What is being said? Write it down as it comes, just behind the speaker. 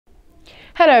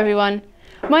Hello everyone,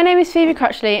 my name is Phoebe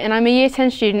Crutchley and I'm a Year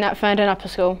 10 student at Ferndale Upper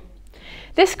School.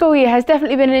 This school year has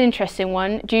definitely been an interesting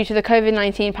one due to the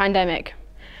COVID-19 pandemic.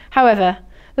 However,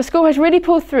 the school has really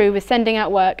pulled through with sending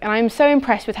out work and I am so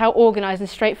impressed with how organised and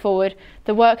straightforward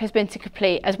the work has been to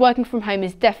complete, as working from home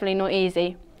is definitely not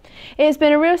easy. It has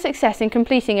been a real success in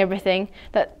completing everything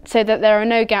so that there are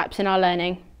no gaps in our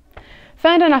learning.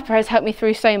 Ferndale Upper has helped me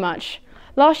through so much.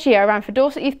 Last year I ran for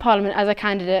Dorset Youth Parliament as a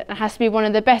candidate and it has to be one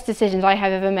of the best decisions I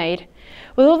have ever made.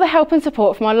 With all the help and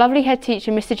support from our lovely head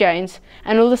teacher Mr Jones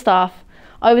and all the staff,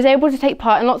 I was able to take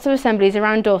part in lots of assemblies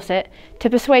around Dorset to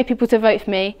persuade people to vote for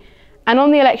me, and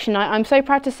on the election night I'm so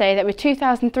proud to say that with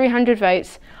 2,300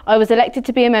 votes I was elected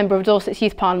to be a member of Dorset's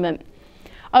Youth Parliament.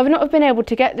 I would not have been able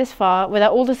to get this far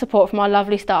without all the support from our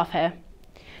lovely staff here.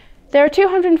 There are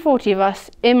 240 of us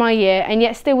in my year and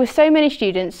yet still with so many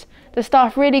students, the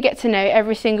staff really get to know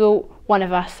every single one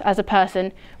of us as a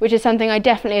person, which is something I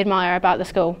definitely admire about the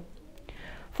school.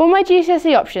 For my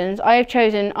GCSE options, I have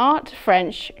chosen art,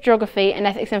 French, geography and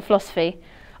ethics and philosophy,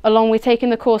 along with taking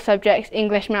the core subjects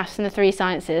English, maths and the 3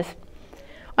 sciences.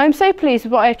 I am so pleased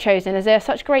with what I have chosen as they are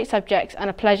such great subjects and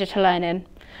a pleasure to learn in.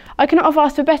 I cannot have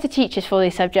asked for better teachers for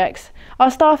these subjects.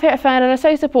 Our staff here at Ferndale are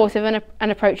so supportive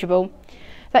and approachable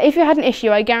that if you had an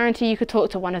issue I guarantee you could talk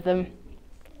to one of them.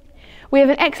 We have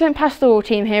an excellent pastoral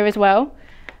team here as well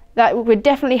that would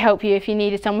definitely help you if you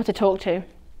needed someone to talk to.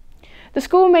 The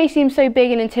school may seem so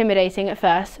big and intimidating at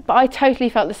first, but I totally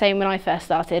felt the same when I first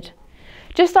started.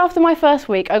 Just after my first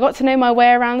week I got to know my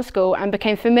way around the school and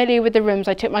became familiar with the rooms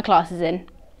I took my classes in.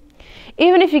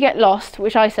 Even if you get lost,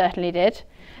 which I certainly did,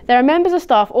 there are members of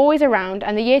staff always around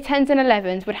and the Year 10s and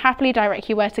 11s would happily direct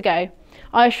you where to go.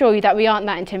 I assure you that we aren't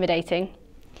that intimidating.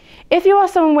 If you are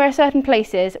someone where certain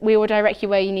places, we will direct you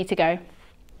where you need to go.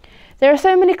 There are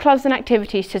so many clubs and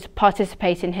activities to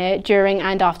participate in here during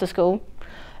and after school.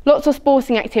 Lots of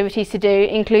sporting activities to do,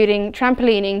 including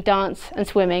trampolining, dance and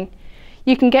swimming.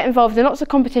 You can get involved in lots of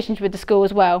competitions with the school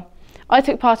as well. I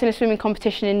took part in a swimming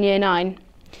competition in Year 9.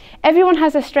 Everyone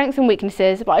has their strengths and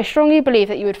weaknesses, but I strongly believe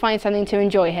that you would find something to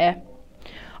enjoy here.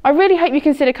 I really hope you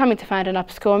consider coming to Ferndale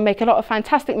Upper School and make a lot of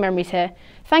fantastic memories here.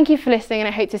 Thank you for listening and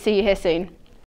I hope to see you here soon.